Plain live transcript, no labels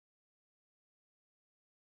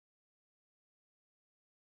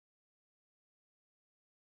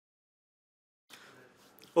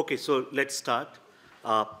Okay, so let's start.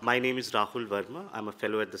 My name is Rahul Verma. I'm a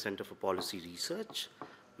fellow at the Center for Policy Research.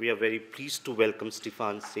 We are very pleased to welcome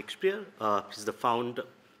Stefan Shakespeare. He's the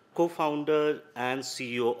co-founder and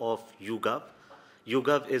CEO of YouGov.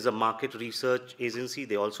 YouGov is a market research agency.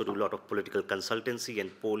 They also do a lot of political consultancy and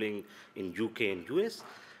polling in UK and US.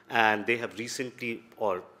 And they have recently,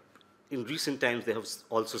 or in recent times, they have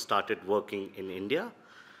also started working in India.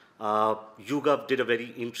 YouGov did a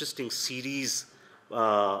very interesting series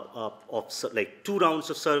like 2 rounds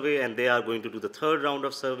of survey, and they are going to do the third round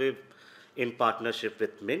of survey in partnership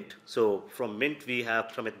with Mint. So from Mint, we have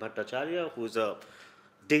Pramit Bhattacharya, who's a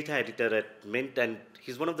data editor at Mint, and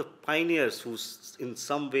he's one of the pioneers who in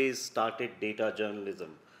some ways started data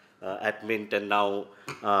journalism at Mint, and now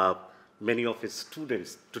many of his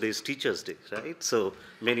students, today's Teachers' Day, right? So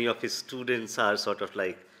many of his students are sort of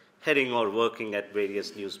like heading or working at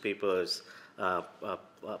various newspapers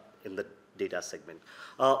in the data segment.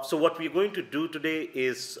 So what we're going to do today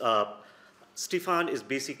is, Stefan is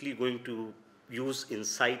basically going to use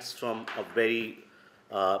insights from a very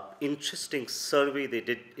interesting survey they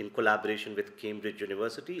did in collaboration with Cambridge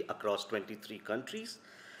University across 23 countries.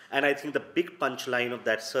 And I think the big punchline of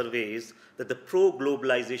that survey is that the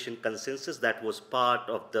pro-globalization consensus that was part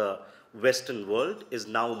of the Western world is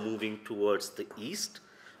now moving towards the East,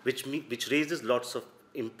 which raises lots of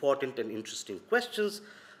important and interesting questions.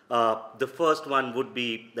 The first one would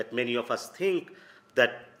be that many of us think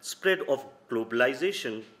that spread of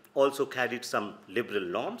globalization also carried some liberal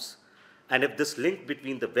norms. And if this link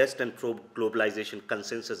between the West and pro-globalization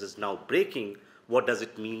consensus is now breaking, what does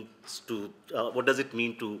it mean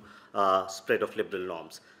to spread of liberal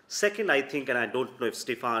norms? Second, I think, and I don't know if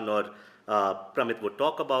Stefan or Pramit would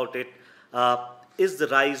talk about it, is the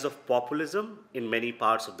rise of populism in many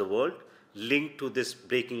parts of the world linked to this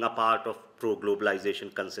breaking apart of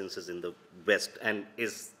pro-globalization consensus in the West? And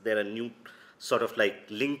is there a new sort of like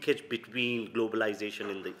linkage between globalization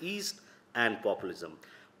in the East and populism?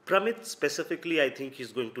 Pramit specifically, I think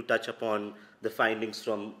he's going to touch upon the findings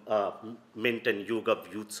from Mint and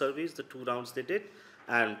YouGov youth surveys, the 2 rounds they did,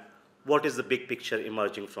 and what is the big picture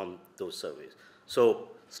emerging from those surveys. So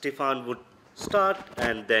Stefan would start,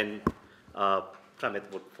 and then Pramit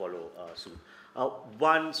would follow soon.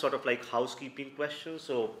 One sort of like housekeeping question.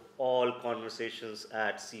 So all conversations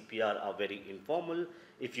at CPR are very informal.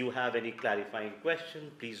 If you have any clarifying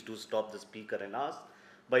question, please do stop the speaker and ask.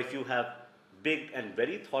 But if you have big and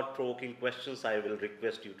very thought-provoking questions, I will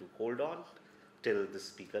request you to hold on till the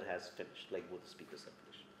speaker has finished, like both speakers have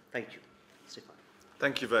finished. Thank you. Stefan.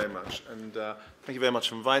 Thank you very much, and thank you very much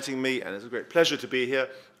for inviting me, and it's a great pleasure to be here.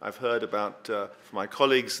 I've heard about, from my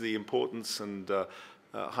colleagues, the importance and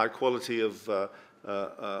high quality of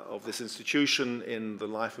this institution in the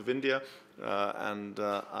life of India, and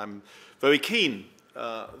I'm very keen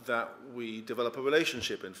that we develop a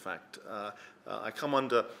relationship, in fact. I come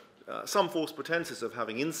under some false pretenses of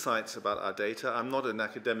having insights about our data. I'm not an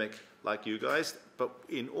academic like you guys, but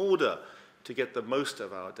in order to get the most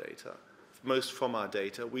of our data, most from our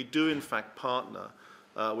data, we do in fact partner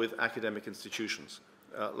with academic institutions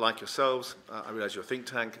like yourselves. I realize you're a think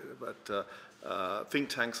tank, but think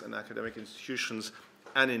tanks and academic institutions,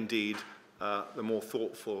 and indeed the more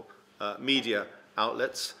thoughtful media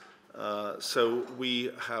outlets. So we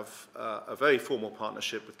have a very formal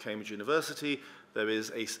partnership with Cambridge University. There is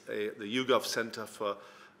the YouGov Center for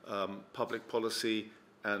Public Policy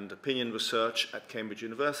and Opinion Research at Cambridge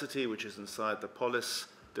University, which is inside the Polis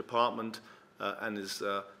department and is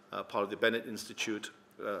part of the Bennett Institute,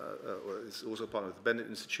 or is also part of the Bennett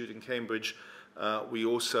Institute in Cambridge. We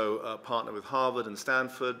also partner with Harvard and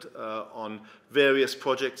Stanford on various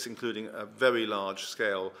projects, including a very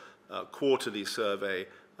large-scale quarterly survey,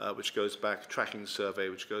 which goes back, tracking survey,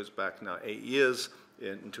 which goes back now 8 years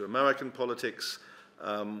into American politics.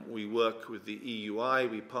 We work with the EUI.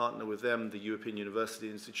 We partner with them, the European University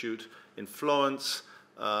Institute in Florence,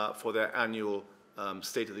 for their annual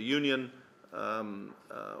State of the Union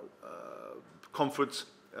conference,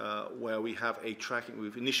 where we have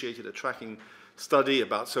we've initiated a tracking study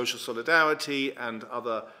about social solidarity and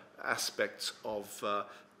other aspects of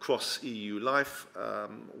cross-EU life.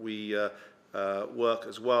 We work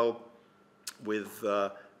as well with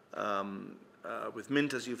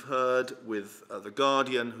Mint, as you've heard, with The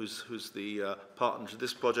Guardian, who's the partner to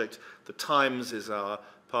this project. The Times is our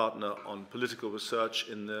partner on political research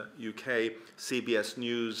in the UK, CBS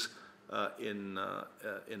News in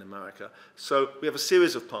America. So we have a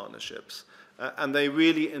series of partnerships, and they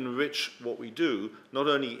really enrich what we do, not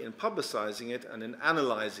only in publicizing it and in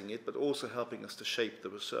analyzing it, but also helping us to shape the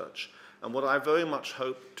research. And what I very much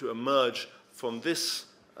hope to emerge from this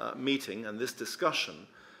meeting and this discussion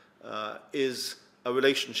is a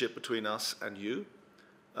relationship between us and you.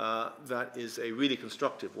 That is a really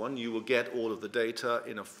constructive one. You will get all of the data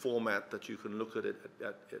in a format that you can look at it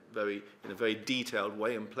in a very detailed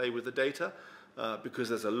way and play with the data, because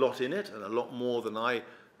there's a lot in it and a lot more than I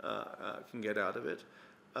can get out of it.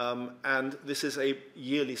 And this is a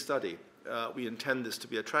yearly study. We intend this to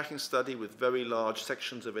be a tracking study with very large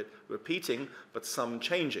sections of it repeating, but some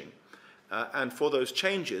changing. And for those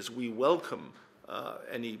changes, we welcome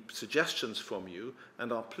any suggestions from you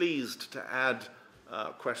and are pleased to add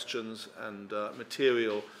questions and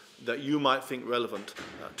material that you might think relevant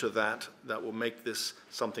to that will make this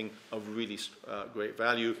something of really great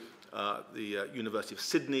value. The University of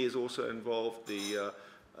Sydney is also involved.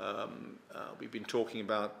 We've been talking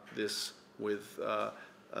about this with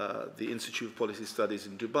the Institute of Policy Studies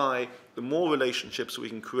in Dubai. The more relationships we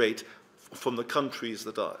can create from the countries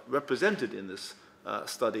that are represented in this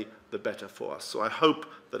study, the better for us. So I hope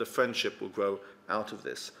that a friendship will grow out of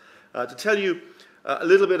this. To tell you a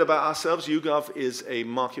little bit about ourselves, YouGov is a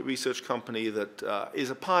market research company that is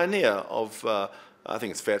a pioneer of, I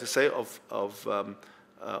think it's fair to say, of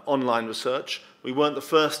online research. We weren't the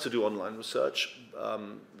first to do online research.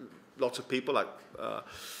 Lots of people, like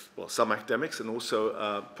well, some academics and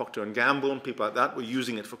also Procter & Gamble and people like that were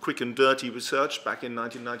using it for quick and dirty research back in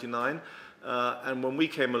 1999. And when we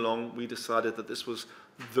came along, we decided that this was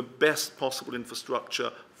the best possible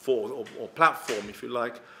infrastructure for, or platform, if you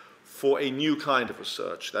like, for a new kind of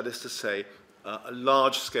research. That is to say, a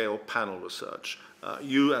large-scale panel research.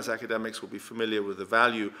 You, as academics, will be familiar with the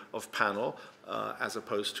value of panel as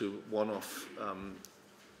opposed to one-off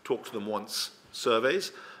talk to them once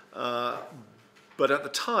surveys. But at the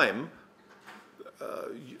time,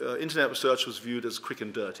 internet research was viewed as quick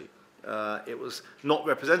and dirty. It was not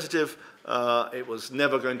representative. It was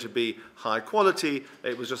never going to be high quality.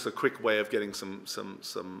 It was just a quick way of getting some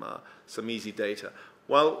easy data.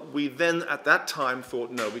 Well, we then at that time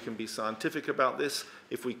thought, no, we can be scientific about this.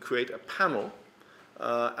 If we create a panel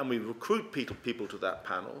and we recruit people to that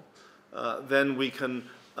panel, then we can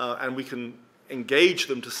engage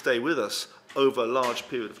them to stay with us over a long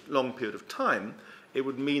period of time. It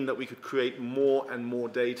would mean that we could create more and more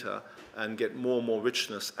data and get more and more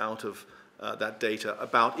richness out of that data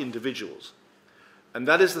about individuals. And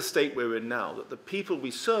that is the state we're in now, that the people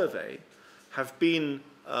we survey have been,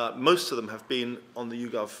 most of them have been on the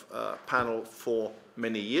YouGov panel for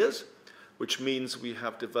many years, which means we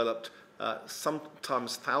have developed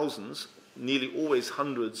sometimes thousands, nearly always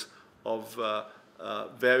hundreds of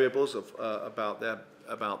variables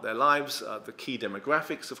about their lives, the key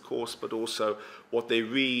demographics, of course, but also what they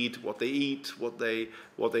read, what they eat, what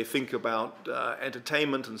they think about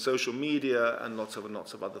entertainment and social media, and lots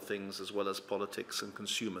of other things, as well as politics and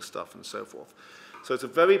consumer stuff and so forth. So it's a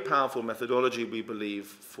very powerful methodology, we believe,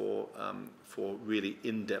 for really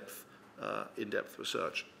in-depth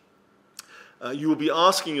research. You will be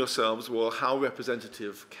asking yourselves, well, how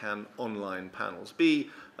representative can online panels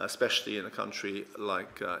be, especially in a country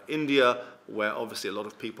like India, where obviously a lot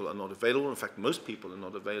of people are not available. In fact, most people are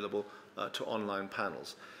not available to online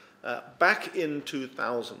panels. Back in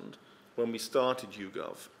 2000, when we started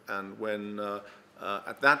YouGov, and when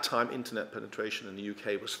at that time internet penetration in the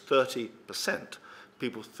UK was 30%,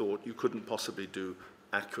 people thought you couldn't possibly do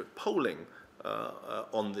accurate polling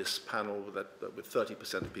on this panel with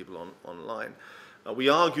 30% of people online. We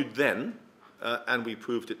argued then, and we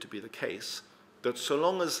proved it to be the case, that so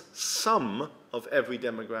long as some of every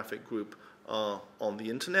demographic group are on the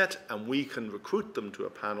internet and we can recruit them to a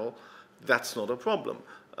panel, that's not a problem.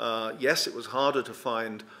 Yes, it was harder to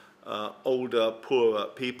find older, poorer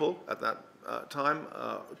people at that time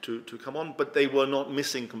to come on, but they were not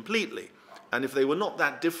missing completely. And if they were not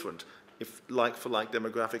that different, if like-for-like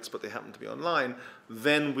demographics, but they happen to be online,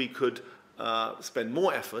 then we could spend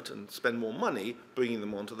more effort and spend more money bringing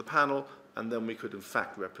them onto the panel, and then we could in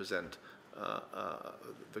fact represent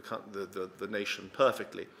the nation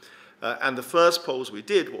perfectly. And the first polls we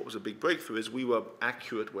did, what was a big breakthrough, is we were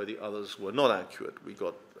accurate where the others were not accurate. We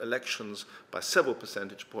got elections by several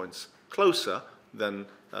percentage points closer than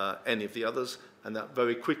any of the others, and that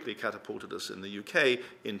very quickly catapulted us in the UK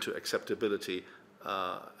into acceptability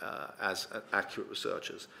as accurate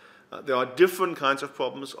researchers. There are different kinds of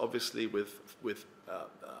problems, obviously, with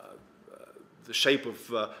the shape of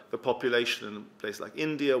the population in a place like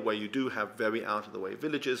India, where you do have very out-of-the-way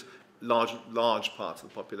villages. Large parts of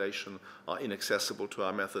the population are inaccessible to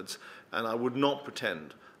our methods, and I would not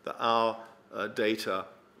pretend that our data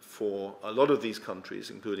for a lot of these countries,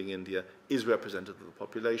 including India, is representative of the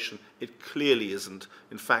population. It clearly isn't.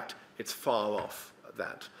 In fact, it's far off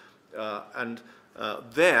that.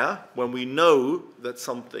 There, when we know that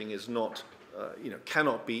something is not,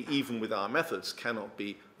 cannot be, even with our methods, cannot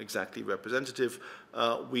be exactly representative,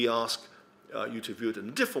 we ask you to view it in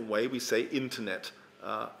a different way. We say internet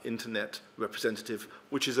representative,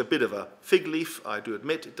 which is a bit of a fig leaf, I do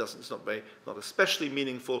admit. It's not especially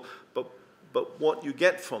meaningful, but what you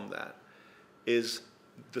get from that is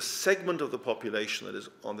the segment of the population that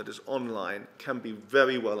is online can be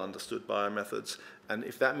very well understood by our methods, and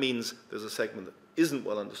if that means there's a segment that isn't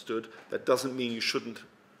well understood, that doesn't mean you shouldn't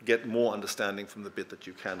get more understanding from the bit that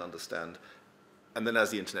you can understand. And then as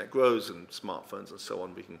the internet grows and smartphones and so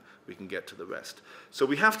on, we can get to the rest. So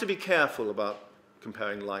we have to be careful about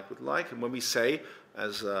comparing like with like, and when we say,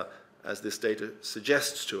 as this data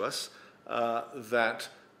suggests to us, that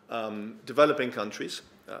developing countries,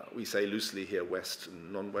 we say loosely here West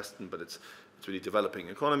and non-Western, but it's really developing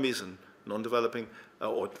economies and non-developing, and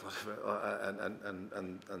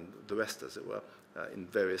the rest, as it were, in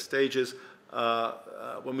various stages.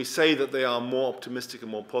 When we say that they are more optimistic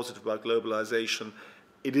and more positive about globalization,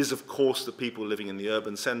 it is, of course, the people living in the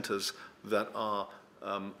urban centers that are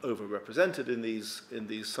overrepresented in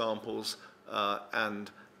these samples,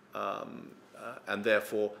 and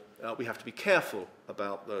therefore we have to be careful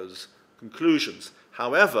about those conclusions.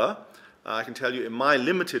 However, I can tell you in my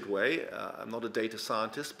limited way, I'm not a data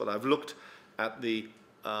scientist, but I've looked at the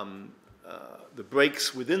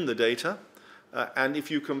breaks within the data, and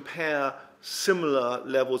if you compare similar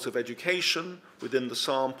levels of education within the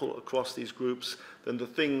sample across these groups, then the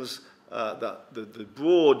things that the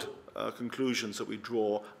broad conclusions that we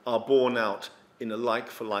draw are borne out in a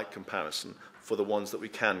like-for-like comparison for the ones that we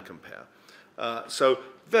can compare. So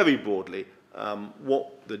very broadly,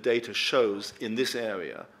 what the data shows in this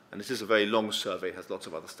area, and this is a very long survey, has lots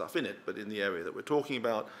of other stuff in it, but in the area that we're talking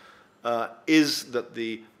about, is that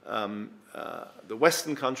the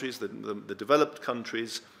Western countries, the developed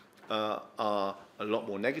countries, are a lot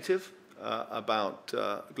more negative about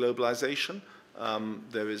globalization.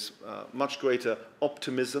 There is much greater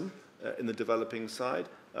optimism in the developing side,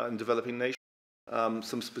 in developing nations.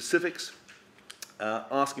 Some specifics,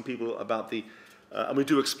 asking people about the, and we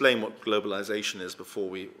do explain what globalization is before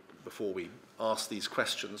we ask these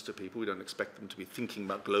questions to people. We don't expect them to be thinking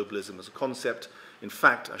about globalism as a concept. In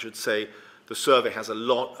fact, I should say, the survey has a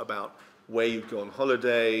lot about where you'd go on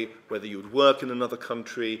holiday, whether you would work in another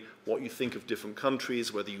country, what you think of different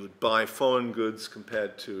countries, whether you would buy foreign goods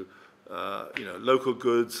compared to local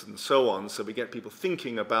goods, and so on. So we get people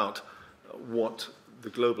thinking about what the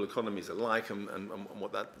global economies are like and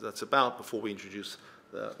what that's about before we introduce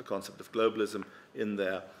the concept of globalism in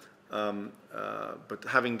there. But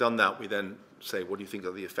having done that, we then say, what do you think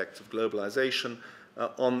are the effects of globalization?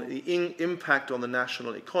 On the impact on the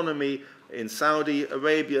national economy, in Saudi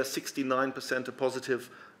Arabia, 69% are positive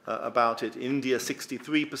about it. India,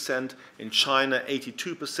 63%. In China,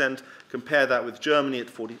 82%. Compare that with Germany at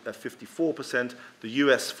 54%. The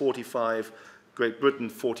US, 45%. Great Britain,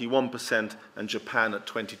 41%. And Japan at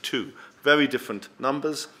 22%. Very different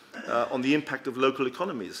numbers. On the impact of local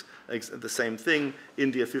economies, the same thing.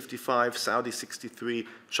 India, 55%. Saudi, 63%.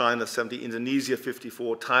 China, 70%. Indonesia,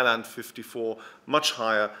 54%. Thailand, 54%. Much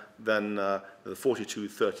higher than the 42%,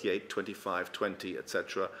 38%, 25%, 20%,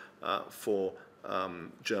 etc. For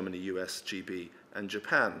Germany, US, GB, and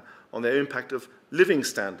Japan. On their impact of living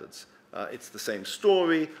standards, it's the same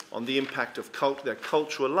story. On the impact of their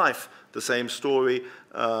cultural life, the same story.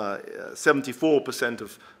 74%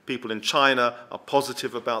 of people in China are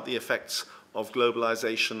positive about the effects of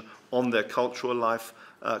globalization on their cultural life,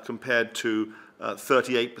 compared to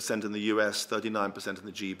 38% in the US, 39% in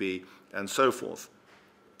the GB, and so forth.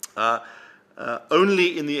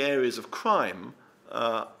 Only in the areas of crime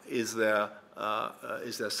is there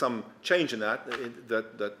some change in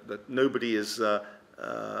that nobody is,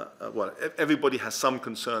 well, everybody has some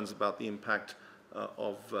concerns about the impact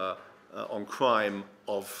on crime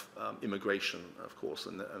of immigration, of course,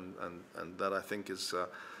 and that I think is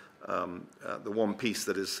the one piece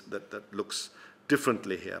that looks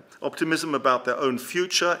differently here. Optimism about their own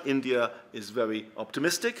future. India is very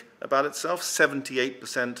optimistic about itself.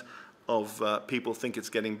 78% of people think it's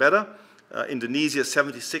getting better. Indonesia,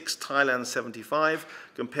 76%, Thailand, 75%.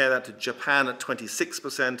 Compare that to Japan at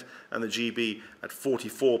 26% and the GB at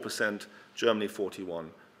 44%, Germany 41%,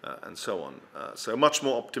 and so on. So much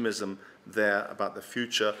more optimism there about the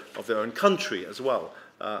future of their own country as well.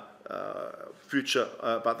 About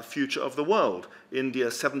the future of the world. India,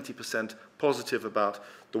 70% positive about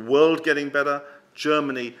the world getting better.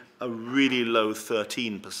 Germany, a really low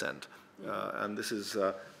 13%. And this is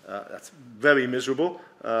that's very miserable.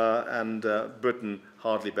 And Britain,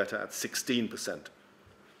 hardly better at 16%.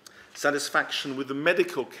 satisfaction with the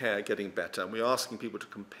medical care getting better. And we're asking people to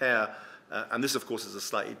compare, and this, of course, is a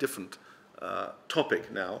slightly different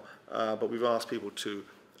topic now, but we've asked people to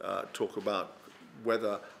talk about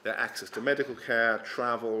whether their access to medical care,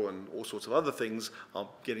 travel, and all sorts of other things are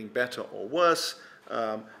getting better or worse.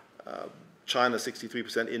 China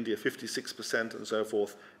 63%, India 56%, and so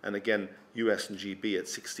forth. And again, US and GB at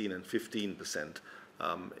 16 and 15%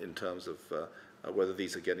 in terms of whether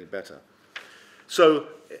these are getting better. So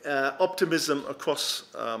optimism across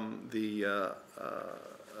the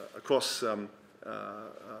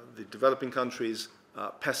developing countries,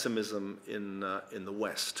 pessimism in the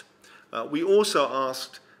West. We also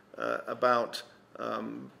asked about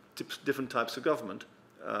different types of government.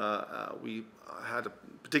 We had a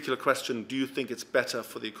particular question: do you think it's better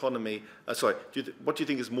for the economy? What do you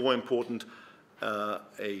think is more important,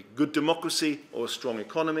 a good democracy or a strong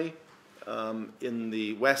economy? In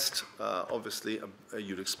the West, obviously,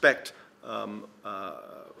 you'd expect a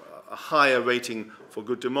higher rating for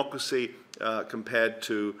good democracy compared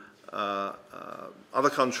to other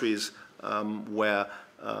countries where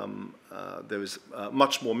there is a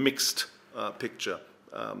much more mixed picture.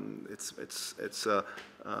 I'm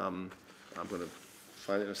going to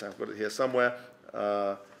find it. I've got it here somewhere.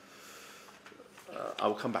 I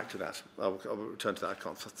will come back to that. I'll return to that.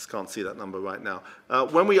 I can't see that number right now.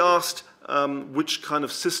 When we asked which kind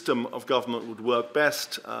of system of government would work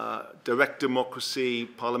best, direct democracy,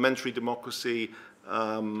 parliamentary democracy,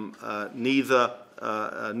 neither,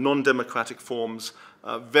 non-democratic forms,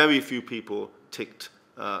 very few people ticked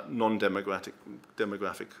non-democratic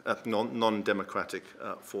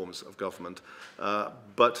forms of government.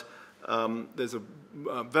 But there's a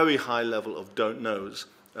very high level of don't knows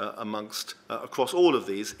across all of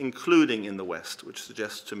these, including in the West, which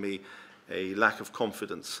suggests to me a lack of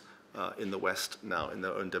confidence in the West now in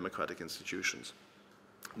their own democratic institutions.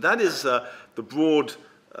 That is the broad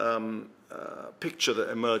picture that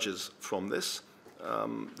emerges from this.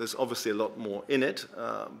 There's obviously a lot more in it,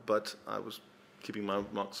 but I was keeping my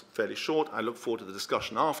remarks fairly short. I look forward to the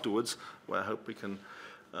discussion afterwards, where I hope we can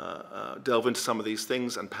delve into some of these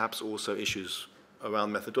things and perhaps also issues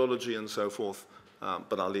around methodology and so forth.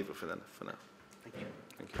 But I'll leave it for now. Thank you.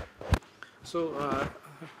 Thank you. So,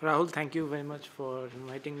 Rahul, thank you very much for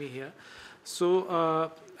inviting me here.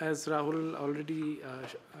 So, as Rahul already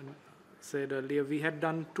said earlier, we had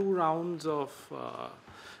done 2 rounds of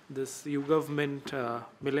this YouGov Mint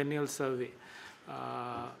Millennial Survey.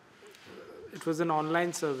 It was an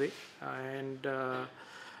online survey, and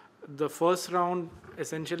the first round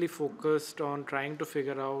essentially focused on trying to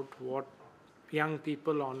figure out what young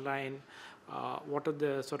people online, what are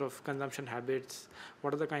their sort of consumption habits,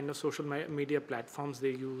 what are the kind of social media platforms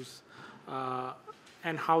they use,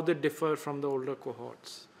 and how they differ from the older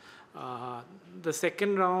cohorts. The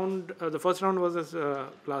second round, the first round was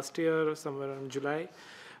last year, somewhere in July.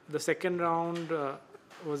 The second round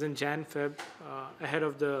was in Jan-Feb, ahead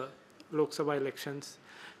of the Lok Sabha elections.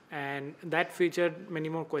 And that featured many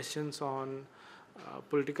more questions on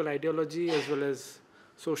political ideology as well as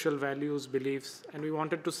social values, beliefs, and we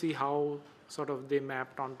wanted to see how sort of they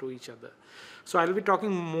mapped onto each other. So I'll be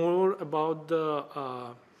talking more about the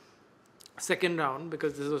second round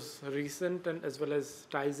because this was recent and as well as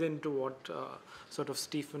ties into what sort of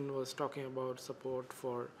Stephen was talking about, support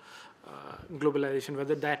for globalization,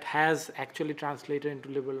 whether that has actually translated into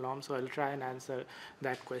liberal norms. So I'll try and answer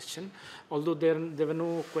that question. Although there were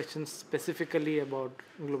no questions specifically about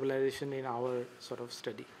globalization in our sort of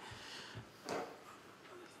study.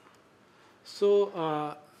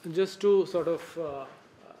 So just to sort of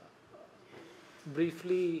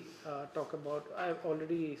briefly talk about, I've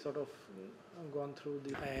already sort of gone through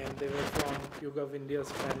the, and they were from YouGov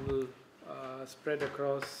India's panel spread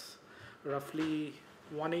across roughly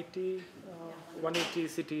 180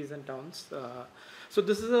 cities and towns. So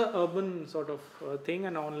this is a urban sort of thing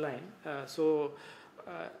and online.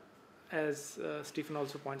 As Stephen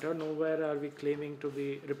also pointed out, nowhere are we claiming to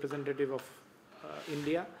be representative of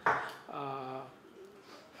India. I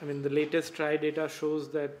mean, the latest TRI data shows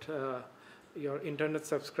that your internet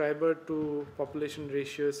subscriber to population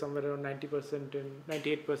ratio is somewhere around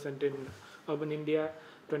 98% in urban India,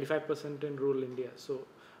 25% in rural India. So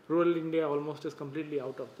rural India almost is completely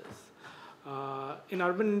out of this. In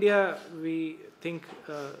urban India, we think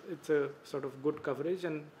it's a sort of good coverage,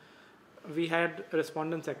 and we had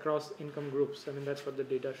respondents across income groups. I mean, that's what the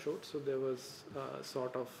data showed. So there was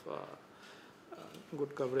sort of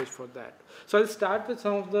good coverage for that. So I'll start with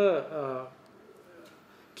some of the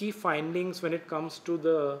key findings when it comes to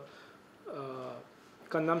the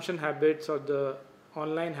consumption habits or the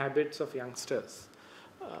online habits of youngsters.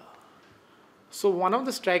 So one of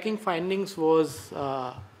the striking findings was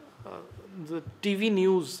the TV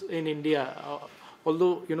news in India.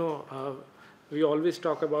 Although we always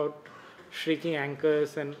talk about shrinking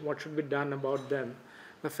anchors and what should be done about them,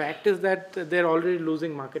 the fact is that they're already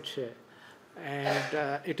losing market share,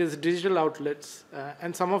 and it is digital outlets,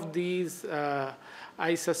 and some of these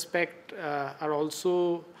I suspect are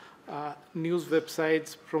also news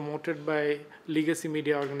websites promoted by legacy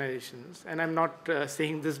media organizations. And I'm not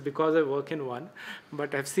saying this because I work in one,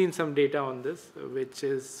 but I've seen some data on this, which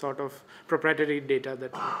is sort of proprietary data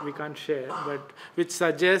that we can't share, but which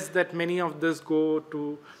suggests that many of this go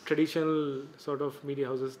to traditional sort of media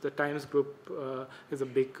houses. The Times Group is a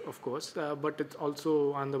big, of course, but it's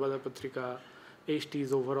also Andhra Patrika,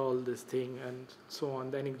 HT's overall this thing, and so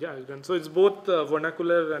on. So it's both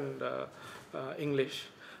vernacular and English.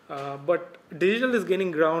 But digital is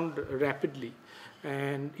gaining ground rapidly.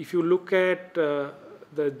 And if you look at the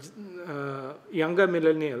younger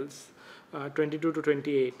millennials, 22 to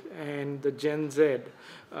 28, and the Gen Z,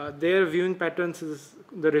 their viewing patterns is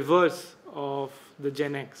the reverse of the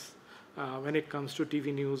Gen X when it comes to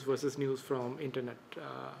TV news versus news from internet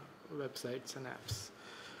websites and apps.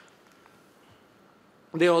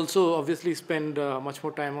 They also obviously spend much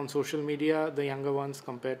more time on social media, the younger ones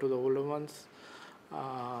compared to the older ones.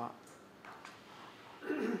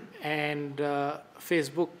 And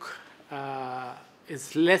Facebook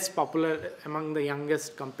is less popular among the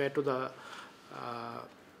youngest compared to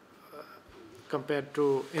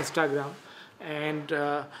Instagram, and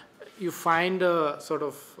you find a sort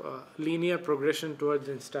of linear progression towards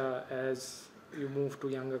Insta as you move to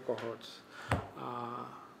younger cohorts,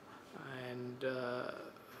 and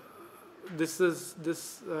this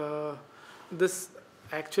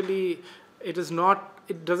actually. It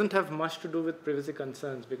doesn't have much to do with privacy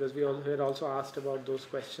concerns, because we had also asked about those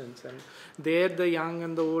questions, and there the young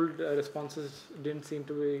and the old responses didn't seem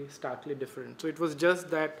to be starkly different. So it was just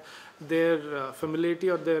that their familiarity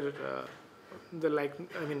or their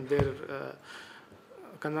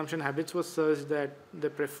consumption habits was such that they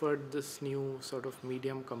preferred this new sort of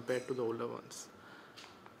medium compared to the older ones.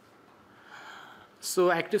 So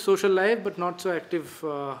active social life, but not so active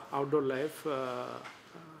outdoor life.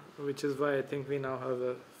 Which is why I think we now have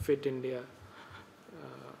a Fit India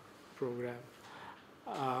program.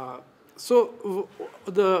 So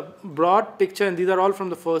the broad picture, and these are all from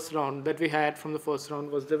the first round that we had from the first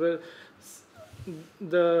round, was there were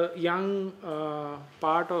the young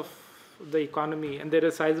part of the economy, and they're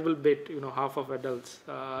a sizable bit, half of adults.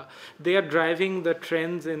 They are driving the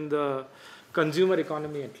trends in the consumer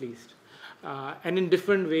economy at least. And in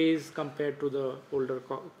different ways compared to the older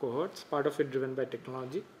cohorts, part of it driven by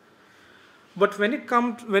technology. But when it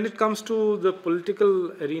comes to the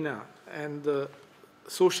political arena and the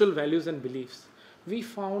social values and beliefs, we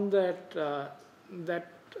found that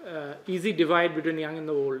easy divide between young and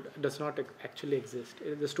the old does not actually exist.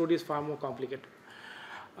 The story is far more complicated.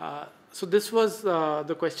 So this was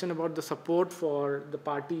the question about the support for the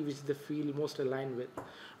party which they feel most aligned with.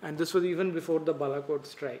 And this was even before the Balakot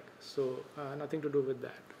strike, so nothing to do with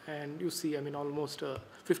that. And you see, almost a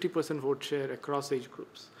 50% vote share across age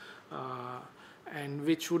groups. And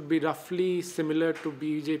which would be roughly similar to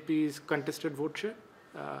BJP's contested vote share,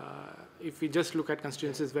 if we just look at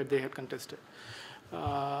constituencies where they had contested.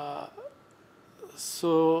 And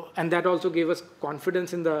that also gave us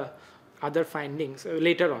confidence in the other findings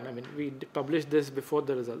later on. We published this before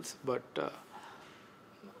the results, but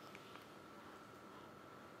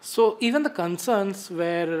so even the concerns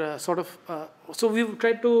were so we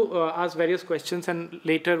tried to ask various questions, and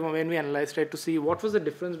later when we analyzed, tried to see what was the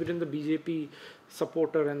difference between the BJP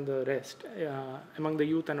supporter and the rest, among the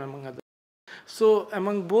youth and among others. So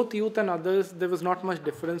among both youth and others, there was not much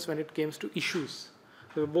difference when it came to issues.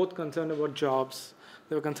 They were both concerned about jobs,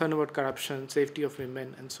 they were concerned about corruption, safety of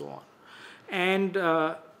women, and so on. And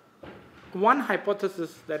one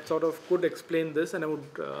hypothesis that sort of could explain this, and I would,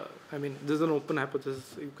 this is an open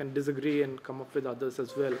hypothesis, you can disagree and come up with others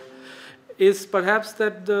as well, is perhaps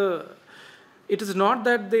that it is not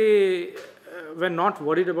that they were not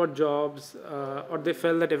worried about jobs or they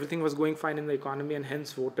felt that everything was going fine in the economy and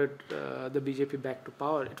hence voted the BJP back to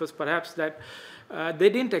power. It was perhaps that they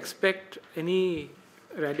didn't expect any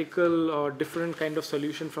radical or different kind of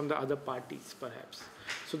solution from the other parties, perhaps.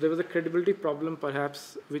 So there was a credibility problem,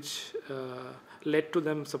 perhaps, which led to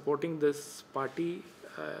them supporting this party,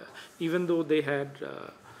 even though they had,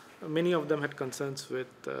 many of them had concerns with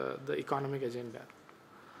the economic agenda.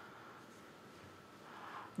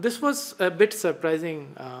 This was a bit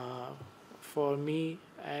surprising for me,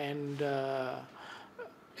 and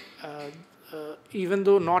even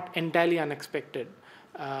though not entirely unexpected.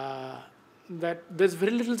 that there's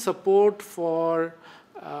very little support for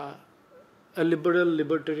a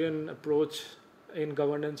libertarian approach in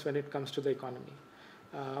governance when it comes to the economy.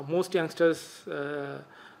 Most youngsters,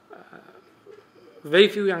 very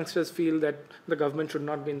few youngsters feel that the government should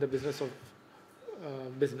not be in the business of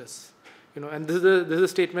business. And this is a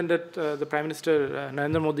statement that the Prime Minister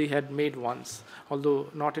Narendra Modi had made once, although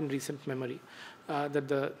not in recent memory, that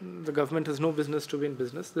the government has no business to be in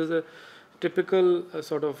business. There's a typical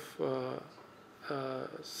sort of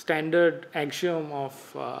standard axiom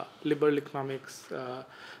of liberal economics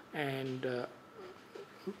and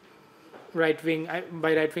right-wing.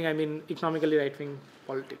 By right-wing, I mean economically right-wing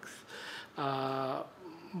politics.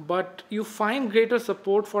 But you find greater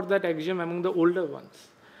support for that axiom among the older ones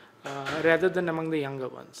rather than among the younger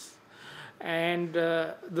ones. And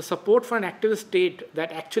the support for an activist state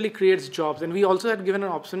that actually creates jobs. And we also had given an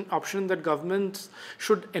option that governments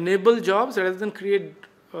should enable jobs rather than create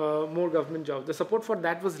more government jobs. The support for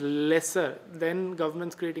that was lesser than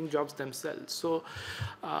governments creating jobs themselves. So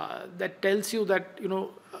that tells you that,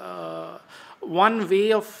 one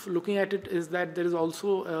way of looking at it is that there is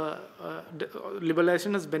also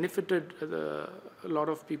liberalization has benefited a lot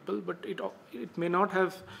of people, but it may not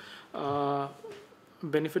have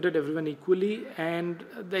benefited everyone equally, and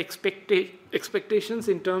the expectations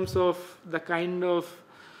in terms of the kind of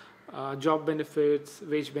job benefits,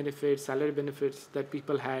 wage benefits, salary benefits that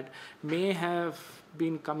people had may have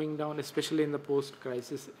been coming down, especially in the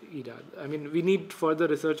post-crisis era. I mean, we need further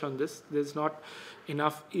research on this. There's not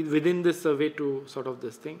enough within this survey to sort of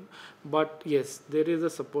this thing. But yes, there is a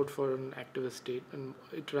support for an activist state, and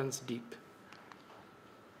it runs deep.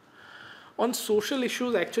 On social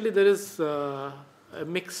issues, actually, there is a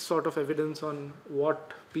mixed sort of evidence on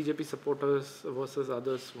what BJP supporters versus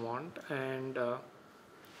others want. And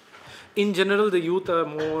in general, the youth are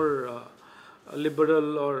more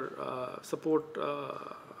liberal or support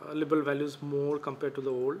liberal values more compared to the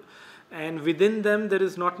old. And within them, there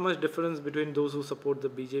is not much difference between those who support the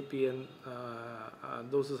BJP and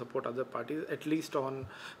those who support other parties, at least on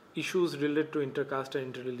issues related to intercaste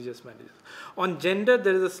and interreligious marriages. On gender,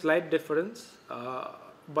 there is a slight difference,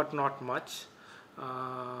 but not much.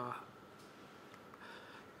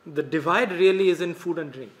 The divide really is in food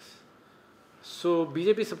and drinks. So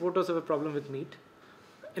BJP supporters have a problem with meat,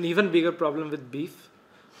 an even bigger problem with beef,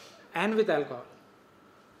 and with alcohol.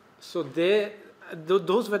 So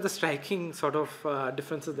those were the striking sort of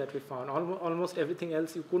differences that we found. Almost everything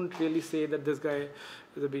else, you couldn't really say that this guy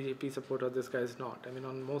is a BJP supporter, this guy is not. I mean,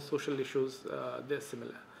 on most social issues, they're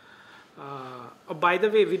similar. By the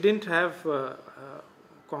way, we didn't have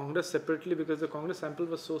Congress separately because the Congress sample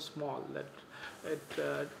was so small that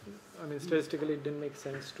statistically it didn't make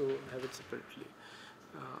sense to have it separately.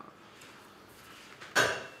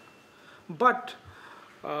 But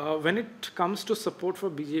when it comes to support for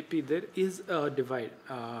BJP, there is a divide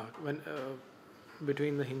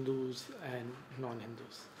between the Hindus and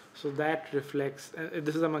non-Hindus. So that reflects,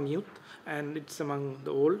 this is among youth and it's among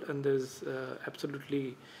the old, and there's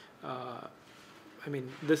absolutely,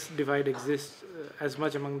 this divide exists as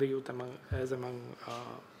much among the youth as among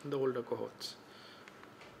the older cohorts.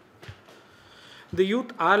 The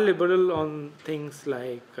youth are liberal on things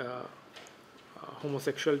like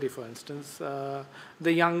homosexuality, for instance. The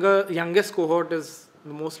youngest cohort is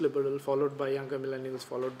the most liberal, followed by younger millennials,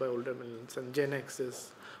 followed by older millennials, and Gen X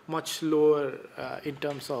is much lower in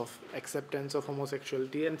terms of acceptance of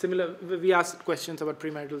homosexuality. And similar, we asked questions about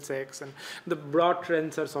premarital sex, and the broad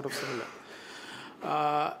trends are sort of similar.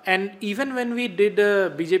 And even when we did a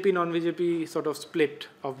BJP, non-BJP sort of split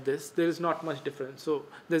of this, there is not much difference. So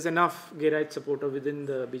there's enough gay rights supporter within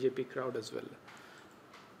the BJP crowd as well.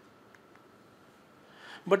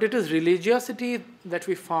 But it is religiosity that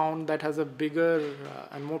we found that has a bigger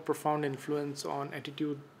and more profound influence on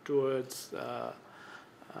attitude towards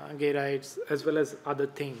gay rights as well as other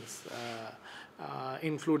things,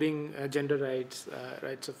 including gender rights,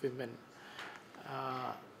 rights of women.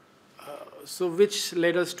 So which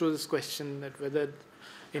led us to this question that whether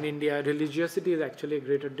in India religiosity is actually a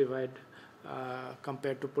greater divide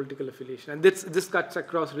compared to political affiliation. And this cuts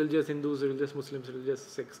across religious Hindus, religious Muslims, religious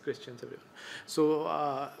Sikhs, Christians, everyone.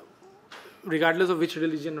 So regardless of which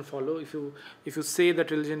religion you follow, if you say that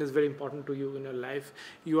religion is very important to you in your life,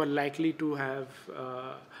 you are likely to have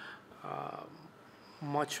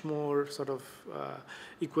much more sort of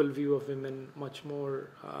equal view of women, much more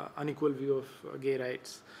unequal view of gay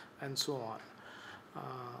rights, and so on.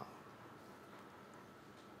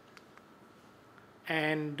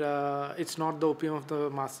 And it's not the opium of the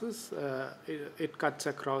masses. It cuts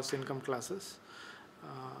across income classes.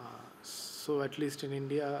 So at least in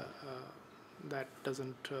India, that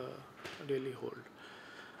doesn't really hold.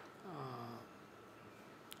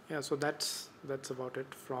 Yeah, so that's about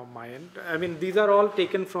it from my end. I mean, these are all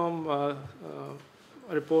taken from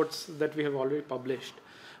reports that we have already published.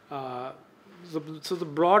 So the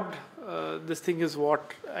broad, this thing is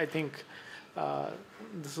what I think,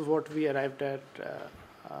 this is what we arrived at,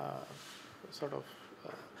 sort of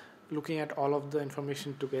looking at all of the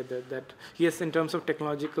information together, that yes, in terms of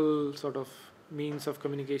technological sort of means of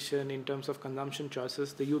communication, in terms of consumption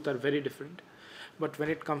choices, the youth are very different. But when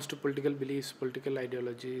it comes to political beliefs, political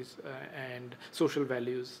ideologies, and social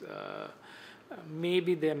values,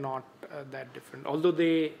 maybe they're not that different. Although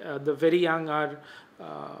the very young are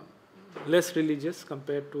less religious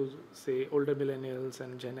compared to, say, older millennials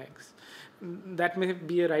and Gen X. That may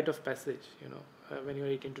be a rite of passage, when you're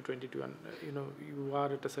 18 to 22, and you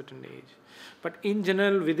are at a certain age. But in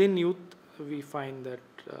general, within youth, we find that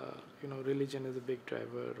religion is a big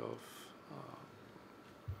driver of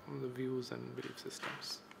the views and belief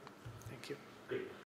systems. Thank you. Great.